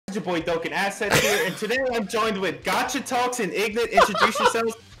your boy Dokkan Assets here, and today I'm joined with Gotcha Talks and Ignat. Introduce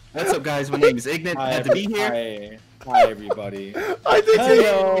yourselves. What's up, guys? My name is Ignat. Glad to be here. Hi, everybody.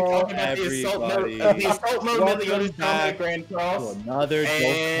 Hello, everybody. The assault mode Meliodas Dominant Grand Cross. Another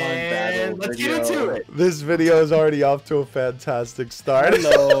Dokkan battle Let's video. get into it. This video is already off to a fantastic start.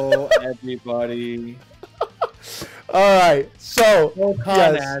 Hello, everybody. All right, so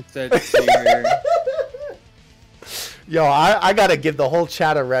Dokkan Assets here. Yo, I gotta give the whole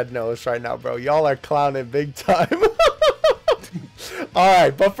chat a red nose right now, bro. Y'all are clowning big time.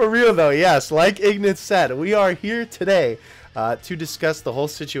 Alright, but for real though, yes, like Ignat said, we are here today to discuss the whole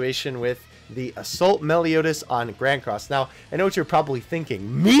situation with the Assault Meliodas on Grand Cross. Now, I know what you're probably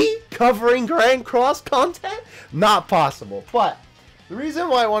thinking. Me covering Grand Cross content? Not possible. But the reason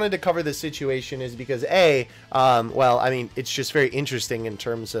why I wanted to cover this situation is because well, I mean, it's just very interesting in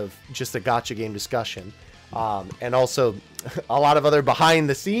terms of just a gacha game discussion. And also a lot of other behind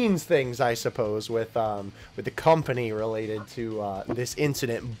the scenes things, I suppose, with the company related to this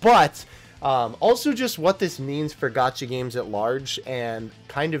incident, but also just what this means for gacha games at large and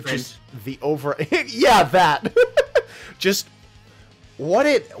kind of just the over yeah, that just what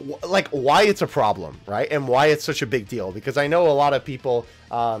it like, why it's a problem, right? And why it's such a big deal, because I know a lot of people,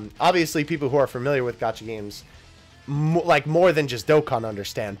 obviously people who are familiar with gacha games like more than just Dokkan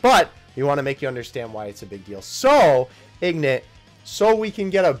understand, but we want to make you understand why it's a big deal. So, Ignat, so we can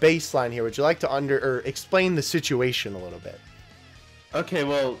get a baseline here, would you like to explain the situation a little bit? Okay,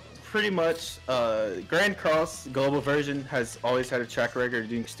 well, pretty much, Grand Cross global version has always had a track record of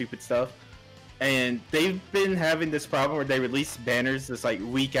doing stupid stuff, and they've been having this problem where they release banners that's like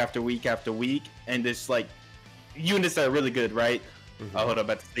week after week after week, and there's like units that are really good, right? Mm-hmm. Oh, hold on,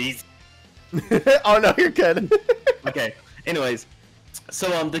 about these. Oh no, you're good. Okay. Anyways, so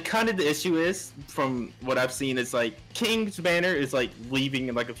the issue is, from what I've seen, is like King's banner is like leaving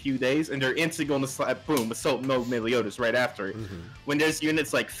in like a few days, and they're instantly going to slap boom Assault Mode Meliodas right after it. Mm-hmm. When there's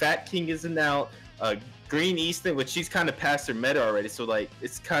units like Fat King isn't out, Green Easton, which she's kind of past her meta already, so like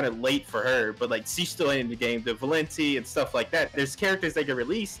it's kind of late for her, but like she's still in the game. The Valenti and stuff like that. There's characters they can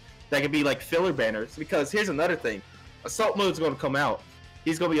release that can be like filler banners, because here's another thing: Assault Mode's going to come out.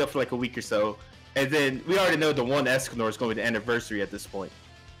 He's going to be up for like a week or so. And then we already know the one Escanor is going to be the anniversary at this point.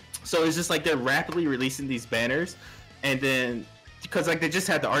 So it's just like they're rapidly releasing these banners. And then, because like they just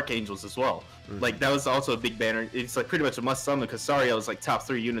had the Archangels as well. Mm-hmm. Like that was also a big banner. It's like pretty much a must summon, because Sario is like top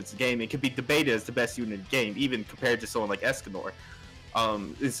 3 units in the game. It could be debated as the best unit in the game, even compared to someone like Escanor.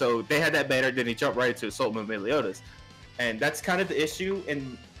 And so they had that banner, then they jumped right into Assault Mode Meliodas. And that's kind of the issue.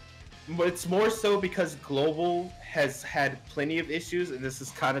 And it's more so because Global has had plenty of issues, and this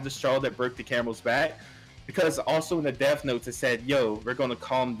is kind of the straw that broke the camel's back. Because also in the dev notes it said, "Yo, we're going to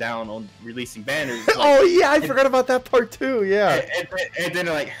calm down on releasing banners." Like, oh yeah, I forgot about that part too. Yeah. And then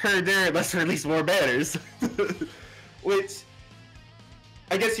they're like, "Her there, let's release more banners." Which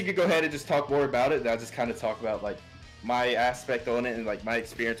I guess you could go ahead and just talk more about it. And I'll just kind of talk about like my aspect on it and like my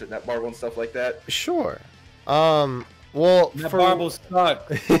experience with Netmarble and stuff like that. Sure. Well, Netmarble suck.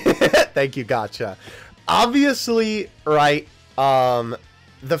 Thank you, gotcha. Obviously, right,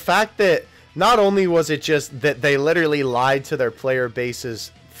 the fact that not only was it just that they literally lied to their player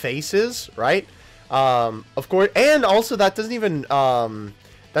base's faces, right? Of course, and also that doesn't even,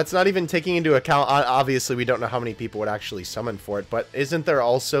 that's not even taking into account, obviously we don't know how many people would actually summon for it, but isn't there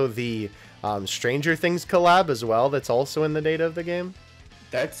also the Stranger Things collab as well that's also in the data of the game?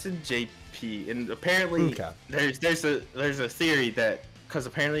 That's in JP, and apparently there's a theory that, because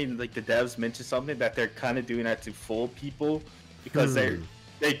apparently like the devs mentioned something that they're kind of doing that to fool people, because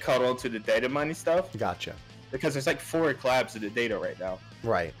they caught on to the data mining stuff. Gotcha. Because there's like 4 collabs in the data right now.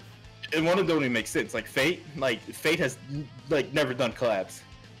 Right. And one of them don't even make sense. Like Fate has like never done collabs.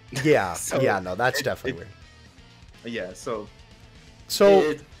 Yeah. So yeah. No, that's definitely weird. Yeah. So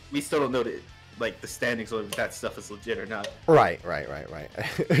we still don't know like the standings of if that stuff is legit or not. Right.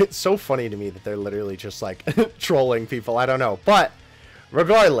 It's so funny to me that they're literally just like trolling people. I don't know, but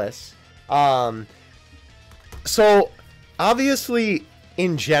regardless, so obviously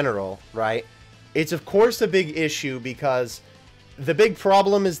in general, right, it's of course a big issue, because the big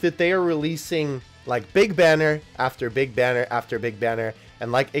problem is that they are releasing like big banner after big banner after big banner,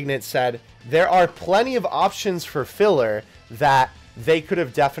 and like Ignat said, there are plenty of options for filler that they could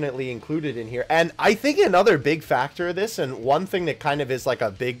have definitely included in here. And I think another big factor of this, and one thing that kind of is like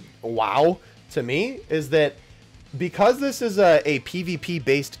a big wow to me, is that because this is a PvP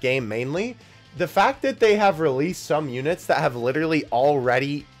based game mainly, the fact that they have released some units that have literally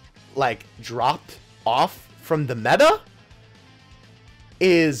already like dropped off from the meta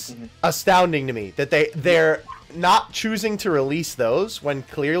is astounding to me. That they're not choosing to release those when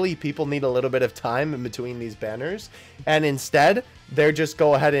clearly people need a little bit of time in between these banners, and instead they're just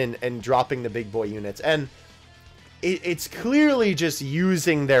go ahead and dropping the big boy units, and it's clearly just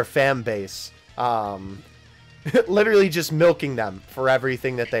using their fan base, literally just milking them for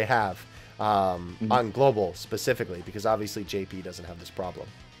everything that they have, on global specifically, because obviously JP doesn't have this problem.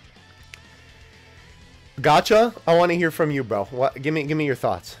 Gotcha. I want to hear from you, bro. What? Give me your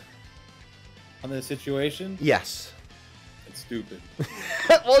thoughts on the situation. Yes. It's stupid.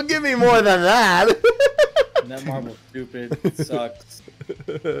 Well, give me more than that. Netmarble's stupid. It sucks.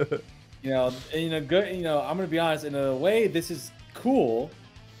 Good. I'm gonna be honest. In a way, this is cool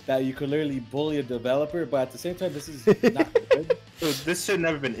that you could literally bully a developer, but at the same time, this is not good. So this should have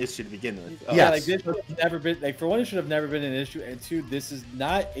never been an issue to begin with. Yeah, like this should have never been for one, it should have never been an issue, and two, this is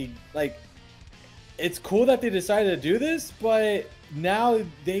not a It's cool that they decided to do this, but now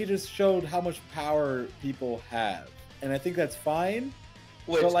they just showed how much power people have, and I think that's fine.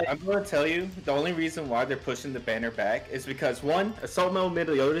 Which, I'm going to tell you, the only reason why they're pushing the banner back is because, one, Assault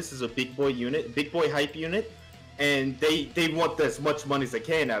Meliodas is a big boy unit, big boy hype unit, and they want as much money as they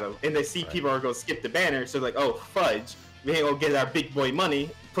can out of it. And they see people are going to skip the banner, so they're like, oh, fudge, we ain't going to get our big boy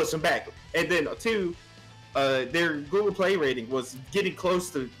money, push them back. And then, two, their Google Play rating was getting close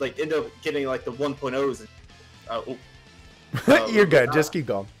to, end up getting, the 1.0s. You're good. Just keep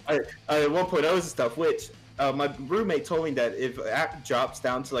going. 1.0s and stuff, which... my roommate told me that if an app drops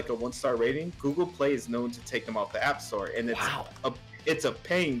down to a 1-star rating, Google Play is known to take them off the App Store, and it's a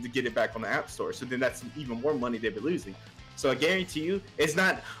pain to get it back on the App Store. So then that's even more money they'd be losing. So I guarantee you, it's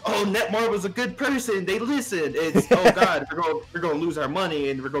not, oh, Netmarble's a good person, they listened. It's, oh God, we're going to lose our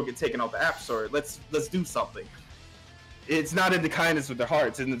money and we're going to get taken off the App Store. Let's do something. It's not in the kindness of their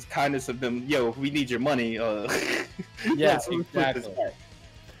hearts, and it's kindness of them. Yo, we need your money. Yeah, exactly.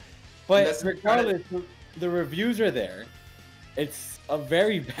 But regardless. The reviews are there. It's a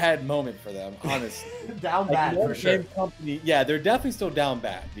very bad moment for them, honestly. Down bad, for sure. Company, yeah, they're definitely still down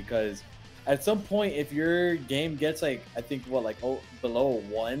bad, because at some point, if your game gets below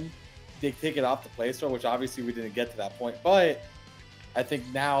 1, they take it off the Play Store, which obviously we didn't get to that point. But I think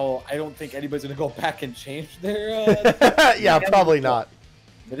now, I don't think anybody's gonna go back and change their. Yeah, probably not.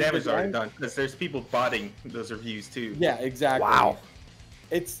 The damage is already done, because there's people botting those reviews too. Yeah, exactly. Wow.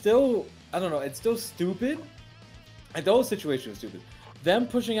 It's still. I don't know, it's still stupid. And the whole situation is stupid. Them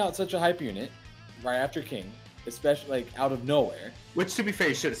pushing out such a hype unit right after King, especially out of nowhere. Which, to be fair,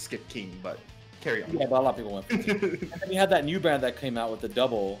 you should have skipped King, but carry on. Yeah, but a lot of people went for it. And then you had that new brand that came out with the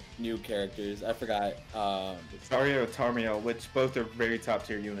double new characters. I forgot. Sario, Tarmio, which both are very top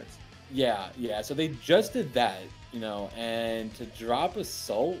tier units. Yeah. So they just did that, and to drop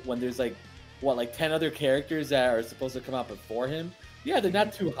Assault when there's 10 other characters that are supposed to come out before him. Yeah, they're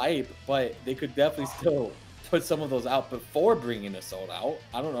not too hype, but they could definitely still put some of those out before bringing Assault out.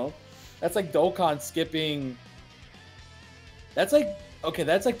 I don't know. That's like Dokkan skipping. That's like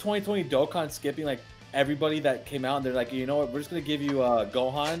 2020 Dokkan skipping everybody that came out, and they're like, you know what, we're just gonna give you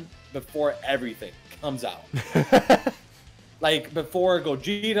Gohan before everything comes out. Before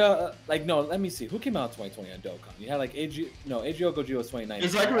Gogeta. No, let me see. Who came out in 2020 on Dokkan? You had AGO Gogeta was 2019.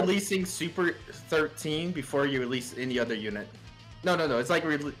 It's like releasing Super 13 before you release any other unit. No. It's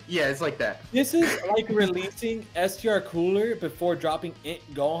it's like that. This is like releasing STR Cooler before dropping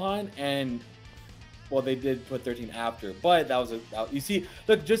Gohan, and they did put 13 after, but that was you see,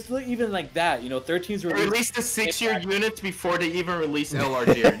 look, just even like that, 13's released the 6-year units before they even released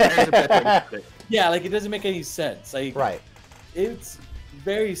LRG. Yeah, it doesn't make any sense. Right. It's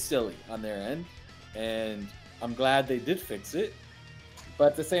very silly on their end, and I'm glad they did fix it, but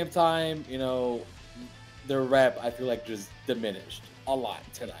at the same time, their rep, I feel just diminished a lot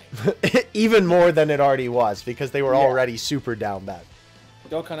tonight. Even more than it already was, because they were already super down bad.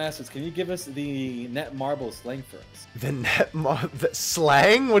 Dokkan asks, can you give us the Netmarble slang for us? The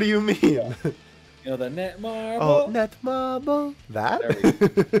slang? What do you mean? Yeah. The Netmarble. Oh, Netmarble. That?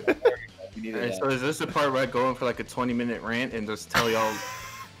 Alright, so is this the part where I go in for a 20-minute rant and just tell y'all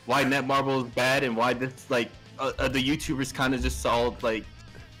why Netmarble is bad and why this the YouTubers kind of just saw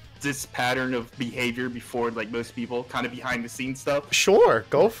this pattern of behavior before most people, kind of behind the scenes stuff? Sure,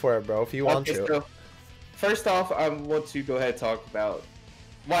 go for it, bro, if you want to. So first off, I want to go ahead and talk about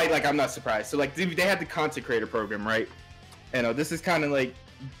why I'm not surprised. So they had the content creator program, right? And this is kind of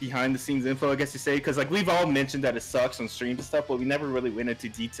behind the scenes info, I guess you say, because we've all mentioned that it sucks on streams and stuff, but we never really went into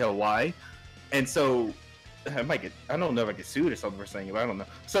detail why. And so I don't know if I get sued or something for saying it, but I don't know.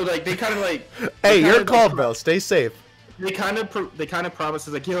 So they kind of hey, you're called, bro, stay safe. They kind of promise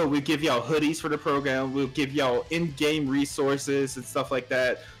yo, we'll give y'all hoodies for the program, we'll give y'all in-game resources and stuff like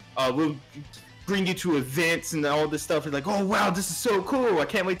that. We'll bring you to events and all this stuff. It's like, oh wow, this is so cool. I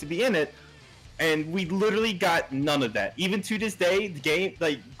can't wait to be in it. And we literally got none of that. Even to this day, the game,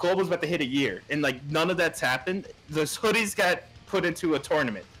 like, Global's about to hit a year, and like none of that's happened. Those hoodies got put into a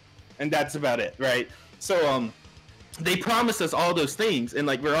tournament, and that's about it, right? So they promised us all those things, and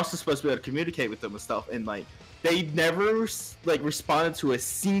like we're also supposed to be able to communicate with them and stuff, and like they never like responded to a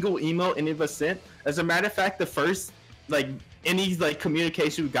single email any of us sent. As a matter of fact, the first like any like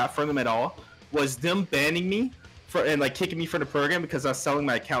communication we got from them at all was them banning me and like kicking me from the program because I was selling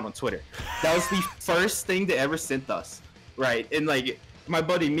my account on Twitter. That was the first thing they ever sent us, right? And like my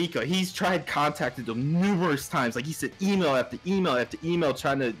buddy Mika, he's tried contacting them numerous times. Like he said email after email after email,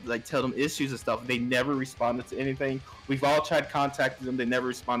 trying to like tell them issues and stuff. They never responded to anything. We've all tried contacting them. They never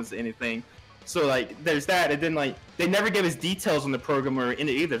responded to anything. So like there's that, and then like they never gave us details on the program or in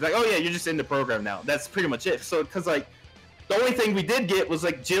it either. It's like, oh yeah, you're just in the program now. That's pretty much it. So because like the only thing we did get was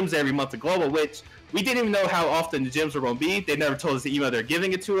like gyms every month at Global, which we didn't even know how often the gyms were going to be. They never told us the email they're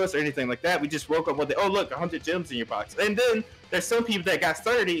giving it to us or anything like that. We just woke up one day, oh look, 100 gyms in your box. And then there's some people that got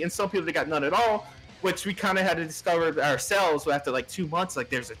 30 and some people that got none at all, which we kind of had to discover ourselves after like 2 months. Like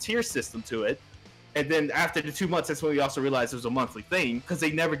there's a tier system to it. And then after the 2 months, that's when we also realized it was a monthly thing, because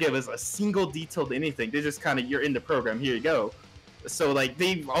they never give us a single detailed anything. They just kind of, you're in the program, here you go. So like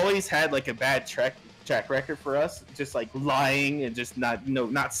they've always had like a bad track record for us, just like lying and just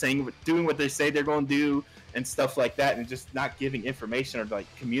not saying, doing what they say they're going to do and stuff like that, and just not giving information or like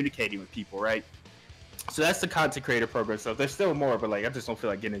communicating with people, right? So that's the content creator program. So there's still more, but like I just don't feel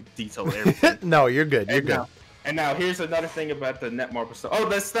like getting detailed everything. No, you're good. You're good. And now here's another thing about the Netmarble stuff. Oh,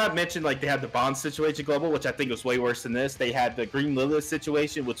 let's not mention like they had the bond situation Global, which I think was way worse than this. They had the Green Lilith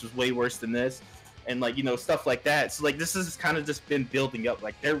situation, which was way worse than this. And like, you know, stuff like that. So like this has kind of just been building up.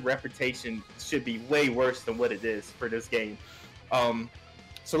 Like their reputation should be way worse than what it is for this game.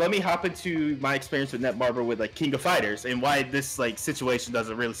 So let me hop into my experience with Netmarble with like King of Fighters and why this like situation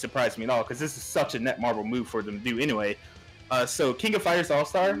doesn't really surprise me at all, because this is such a Netmarble move for them to do anyway. So King of Fighters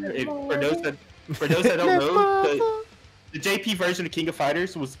All-Star, for those that don't know, the JP version of King of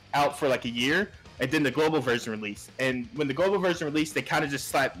Fighters was out for like a year, and then the global version released. And when the global version released, they kind of just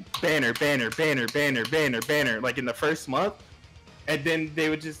slapped banner like in the first month. And then they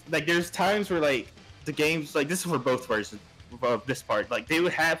would just like, there's times where like the games, like this is for both versions of this part, like they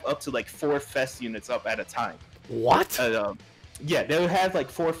would have up to like 4 fest units up at a time. What? Yeah, they would have like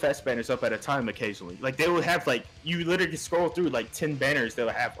 4 fest banners up at a time occasionally. Like they would have like, you literally scroll through like 10 banners they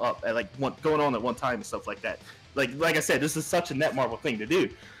would have up at like going on at one time and stuff like that. Like I said, this is such a Netmarble thing to do.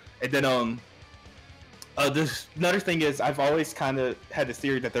 And then this another thing is, I've always kind of had this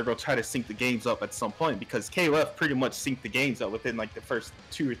theory that they're going to try to sync the games up at some point, because KOF pretty much synced the games up within like the first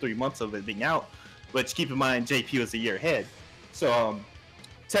 2 or 3 months of it being out. Which, keep in mind, JP was a year ahead. So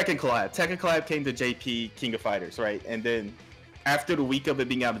Tekken Collab came to JP King of Fighters, right? And then after the week of it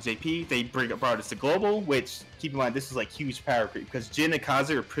being out of JP, they brought us to Global, which, keep in mind, this is like huge power creep, because Jin and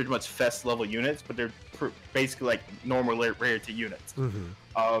Kazu are pretty much fest level units, but they're basically like normal rarity units.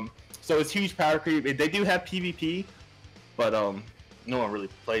 Mm-hmm. So it's huge power creep. They do have PvP, but no one really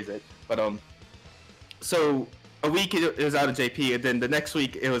plays it. But so a week it was out of JP, and then the next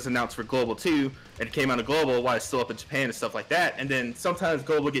week it was announced for Global 2, and it came out of Global while it's still up in Japan and stuff like that. And then sometimes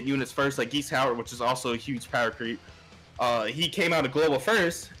Global get units first, like Geese Howard, which is also a huge power creep. He came out of Global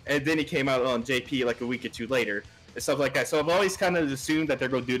first, and then he came out on JP like a week or 2 later, and stuff like that. So I've always kind of assumed that they're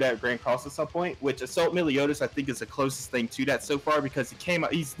going to do that at Grand Cross at some point, which Assault Meliodas I think is the closest thing to that so far, because he came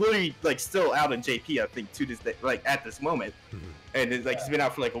out, he's literally like still out in JP I think to this day, like at this moment. Mm-hmm. And it's like he's been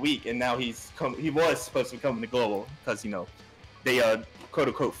out for like a week, and now he was supposed to be coming to Global, because, you know, they quote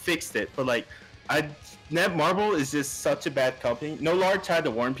unquote fixed it. But like Netmarble is just such a bad company. No Lard tried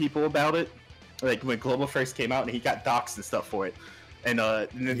to warn people about it, like when Global first came out, and he got doxxed and stuff for it. And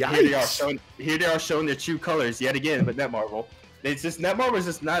here they are showing their true colors yet again. But Netmarble, Netmarble is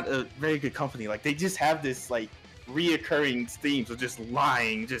just not a very good company. Like they just have this like reoccurring themes of just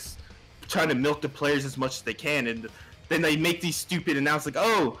lying, just trying to milk the players as much as they can, and then they make these stupid announcements like,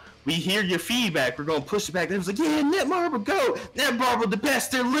 "Oh, we hear your feedback. We're gonna push it back." And it was like, "Yeah, Netmarble, go! Netmarble, the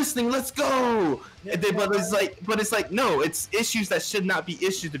best. They're listening. Let's go!" And then, but it's like, no, it's issues that should not be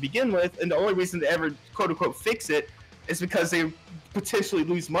issues to begin with, and the only reason to ever quote unquote fix it is because they potentially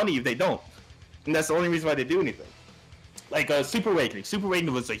lose money if they don't, and that's the only reason why they do anything. Like Super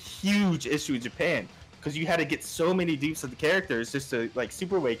Awakening was a huge issue in Japan, because you had to get so many deeps of the characters just to like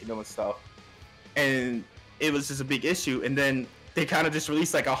Super Awaken them and stuff, and it was just a big issue. And then they kind of just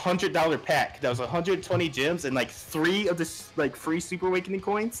released like $100 pack that was 120 gems and like 3 of this like free Super Awakening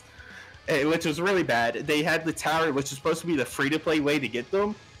coins, which was really bad. They had the tower, which was supposed to be the free-to-play way to get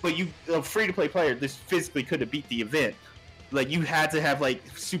them, but you a free-to-play player just physically couldn't beat the event. Like, you had to have, like,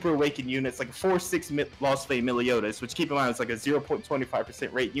 Super Awakened units, like a 4-6 Lost Fate Meliodas, which, keep in mind, it's like a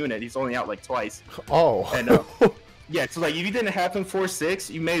 0.25% rate unit. He's only out, like, twice. Oh. And, yeah, so, like, if you didn't have him 4-6,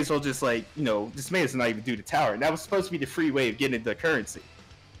 you may as well just, like, you know, just may as well not even do the tower. And that was supposed to be the free way of getting the currency.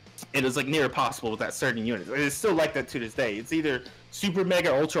 It was, like, near impossible with that certain unit. And it's still like that to this day. It's either Super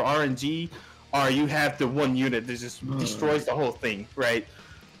Mega Ultra RNG, or you have the one unit that just destroys the whole thing, right?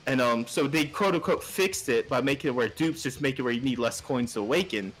 And so they quote unquote fixed it by making it where dupes just make it where you need less coins to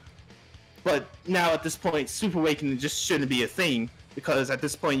awaken. But now at this point, Super Awakening just shouldn't be a thing, because at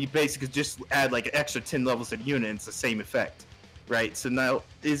this point you basically just add like an extra 10 levels to the unit and it's the same effect, right? So now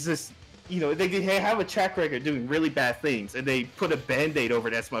is this, you know, they have a track record doing really bad things, and they put a band-aid over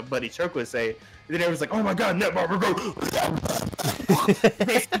it, as my buddy Chuck would say. And then everyone's like, oh my god, Netmarble, go!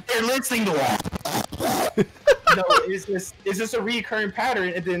 They're listening to that. No, it's just a reoccurring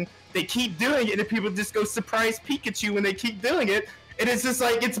pattern, and then they keep doing it, and then people just go surprise Pikachu when they keep doing it, and it's just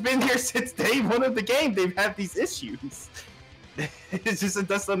like, it's been here since day one of the game. They've had these issues. It's just, it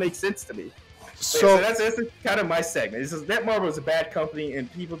doesn't make sense to me. So that's kind of my segment. It's just Netmarble is a bad company,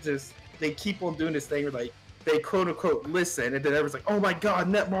 and people just, they keep on doing this thing where, like, they quote unquote listen, and then everyone's like, oh my god,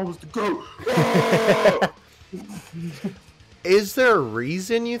 Netmarble's the GOAT. Oh! Is there a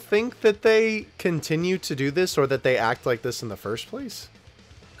reason you think that they continue to do this, or that they act like this in the first place?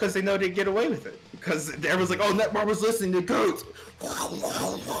 Because they know they get away with it. Because everyone's like, oh, Netmarble's listening to GOAT.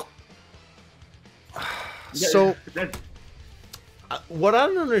 So, what I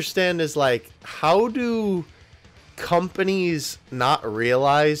don't understand is, like, how do companies not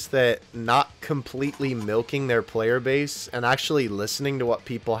realize that not completely milking their player base and actually listening to what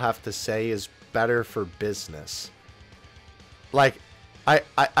people have to say is better for business? Like,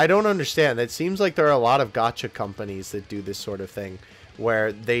 I don't understand. It seems like there are a lot of gacha companies that do this sort of thing,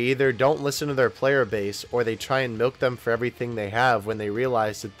 where they either don't listen to their player base, or they try and milk them for everything they have, when they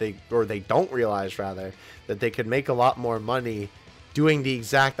realize that they don't realize, rather, that they could make a lot more money doing the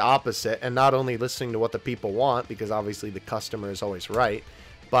exact opposite, and not only listening to what the people want, because obviously the customer is always right,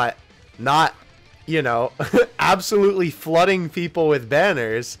 but not, you know, absolutely flooding people with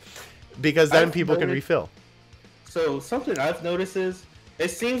banners, because then people can refill. So something I've noticed is,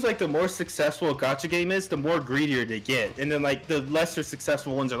 it seems like the more successful a gacha game is, the more greedier they get, and then like the lesser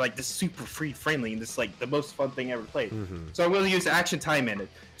successful ones are like the super free friendly and this like the most fun thing ever played. So I'm going to use Action Time in it.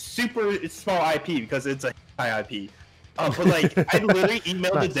 It's small IP because it's a high IP. But like, I literally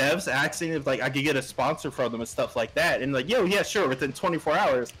emailed the devs asking if like I could get a sponsor from them and stuff like that, and like, yo, yeah, sure, within 24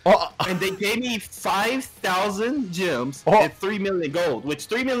 hours. And they gave me 5,000 gems and 3 million gold, which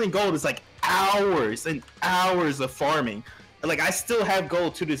 3 million gold is like hours and hours of farming. And like, I still have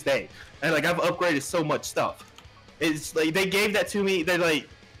gold to this day, and like, I've upgraded so much stuff. It's like, they gave that to me.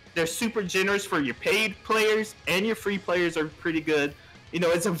 They're super generous for your paid players, and your free players are pretty good. You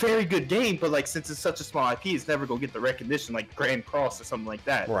know, it's a very good game, but like, since it's such a small IP, it's never gonna get the recognition like Grand Cross or something like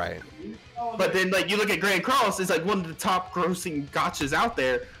that. Right. But then like, you look at Grand Cross, it's like one of the top grossing gachas out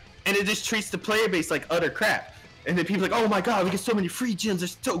there, and it just treats the player base like utter crap. And then people are like, oh my god, we get so many free gems, they're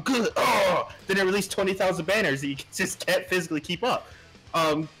so good. Oh, then they release 20,000 banners that you just can't physically keep up.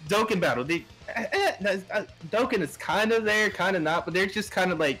 Dokkan Battle, Dokkan is kind of there, kind of not, but they're just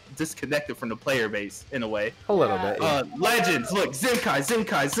kind of like disconnected from the player base in a way. A little bit. Yeah. Legends, look, Zenkai,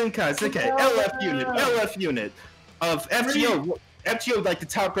 LF unit of FGO. FGO, like the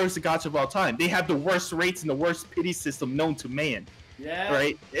top grossing gacha of all time. They have the worst rates and the worst pity system known to man. Yeah.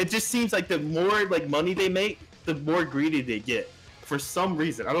 Right? It just seems like the more like money they make, the more greedy they get. For some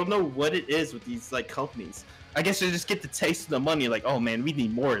reason, I don't know what it is with these like companies. I guess they just get the taste of the money, like, oh man, we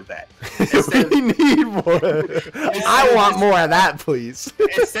need more of that. We need more. I want more of that, please.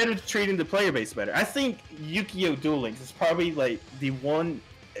 Instead of treating the player base better. I think Yu-Gi-Oh! Duel Links is probably like the one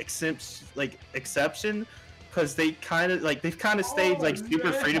exception, because they kind of like, they've kind of stayed like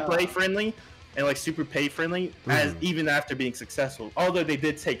super free to play friendly and like super pay friendly, as even after being successful. Although they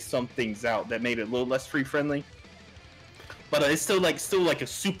did take some things out that made it a little less free friendly. But it's still like a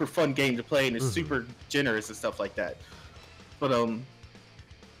super fun game to play, and it's super generous and stuff like that. But I'm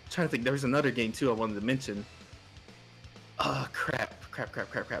trying to think, there was another game too I wanted to mention. Oh crap! I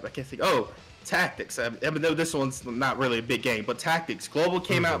can't think. Oh, Tactics. I know this one's not really a big game, but Tactics. Global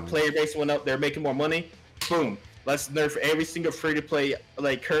came out, player base went up, they're making more money. Boom. Let's nerf every single free-to-play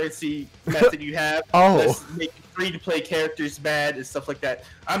like currency method you have. Let's make free-to-play characters bad and stuff like that.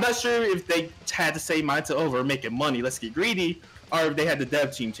 I'm not sure if they had the same mindset over making money, let's get greedy, or if they had the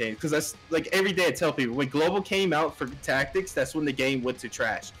dev team change. Because that's like every day I tell people, when Global came out for Tactics, that's when the game went to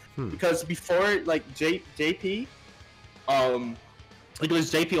trash. Because before like JP, like it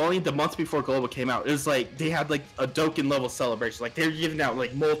was JP only the month before Global came out. It was like they had like a Dokkan level celebration. Like they were giving out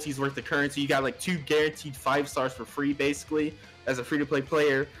like multis worth of currency. You got like 2 guaranteed 5 stars for free, basically, as a free to play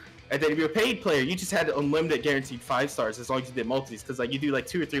player. And then if you're a paid player, you just had unlimited guaranteed 5 stars as long as you did multis. Because like you do like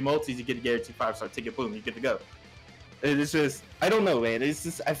 2 or 3 multis, you get a guaranteed 5-star ticket. Boom, you're good to go. And it's just, I don't know, man. It's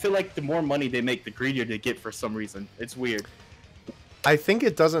just, I feel like the more money they make, the greedier they get for some reason. It's weird. I think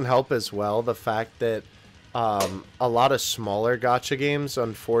it doesn't help as well the fact that a lot of smaller gacha games,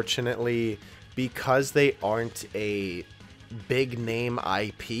 unfortunately, because they aren't a big name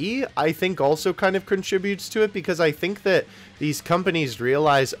IP, I think also kind of contributes to it, because I think that these companies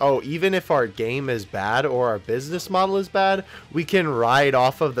realize, oh, even if our game is bad or our business model is bad, we can ride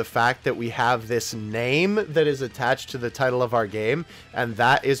off of the fact that we have this name that is attached to the title of our game, and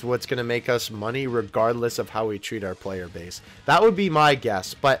that is what's going to make us money regardless of how we treat our player base. That would be my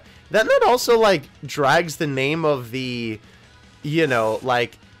guess. But then that also like drags the name of the, you know,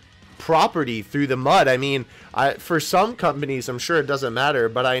 like property through the mud. I mean, for some companies, I'm sure it doesn't matter,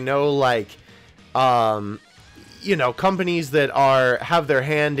 but I know like you know, companies that have their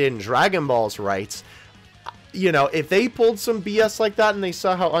hand in Dragon Ball's rights, you know, if they pulled some BS like that and they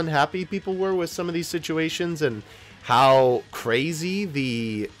saw how unhappy people were with some of these situations and how crazy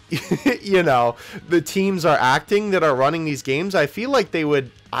the you know, the teams are acting that are running these games, I feel like they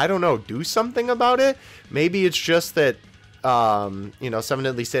would, I don't know, do something about it. Maybe it's just that you know, Seven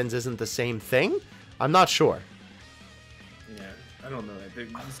Deadly Sins isn't the same thing. I'm not sure. Yeah, I don't know.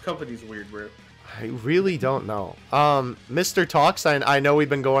 This company's weird, bro. I really don't know. Mr. Talks, I know we've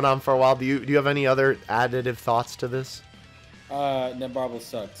been going on for a while. Do you have any other additive thoughts to this? Netmarble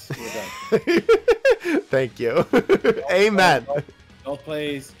sucks. We're done. Thank you. Amen. No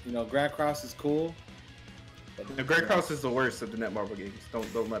plays. You know, Grand Cross is cool. The Grand Cross is the worst of the Netmarble games.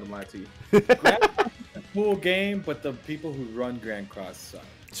 Don't let them lie to you. Grand Cross is a cool game, but the people who run Grand Cross suck.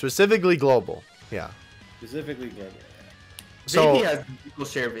 Specifically global. Yeah. Specifically global. So JP has an equal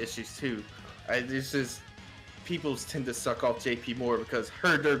share of issues too. It's just people tend to suck off JP more because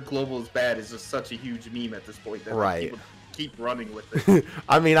their global is bad is just such a huge meme at this point that right. People keep running with it.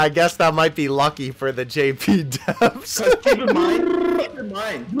 I mean, I guess that might be lucky for the JP devs. keep in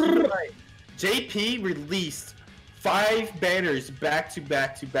mind, JP released 5 banners back to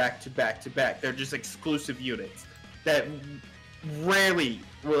back to back to back to back. They're just exclusive units that rarely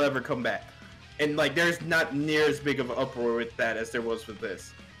will ever come back. And like, there's not near as big of an uproar with that as there was with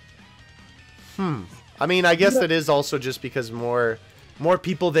this. I mean, I guess it is also just because more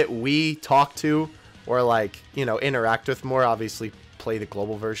people that we talk to or like, you know, interact with more obviously play the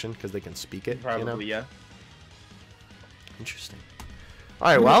global version because they can speak it. Probably, you know? yeah. All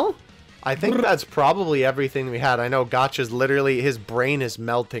right, well, I think that's probably everything we had. I know Gotcha's literally, his brain is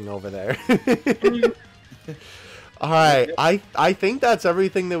melting over there. All right, I think that's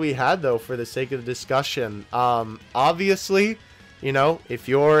everything that we had, though, for the sake of the discussion. Obviously, you know, if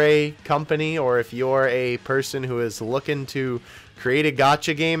you're a company or if you're a person who is looking to create a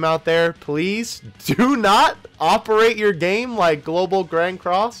gacha game out there, please do not operate your game like Global Grand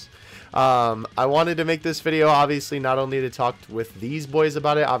Cross. I wanted to make this video, obviously, not only to talk with these boys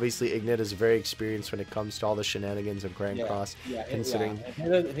about it. Obviously, Ignit is very experienced when it comes to all the shenanigans of Grand Cross. Considering...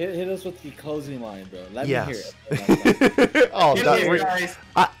 Hit us with the closing line, bro. Let me hear it. Oh, guys.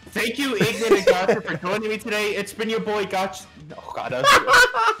 Thank you, Ignit and Gotcha, for joining me today. It's been your boy, Gotcha. Oh, God.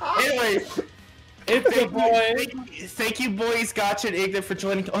 Anyways. It's your boy. Thank you, boys, Gotcha and Ignit, for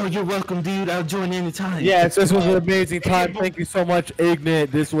joining. Oh, you're welcome, dude. I'll join anytime. Yes, this was an amazing time. Thank you so much, Ignit.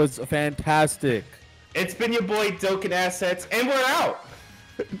 This was fantastic. It's been your boy, Dokkan Assets, and we're out.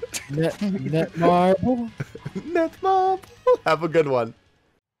 Netmarble. Netmarble. Have a good one.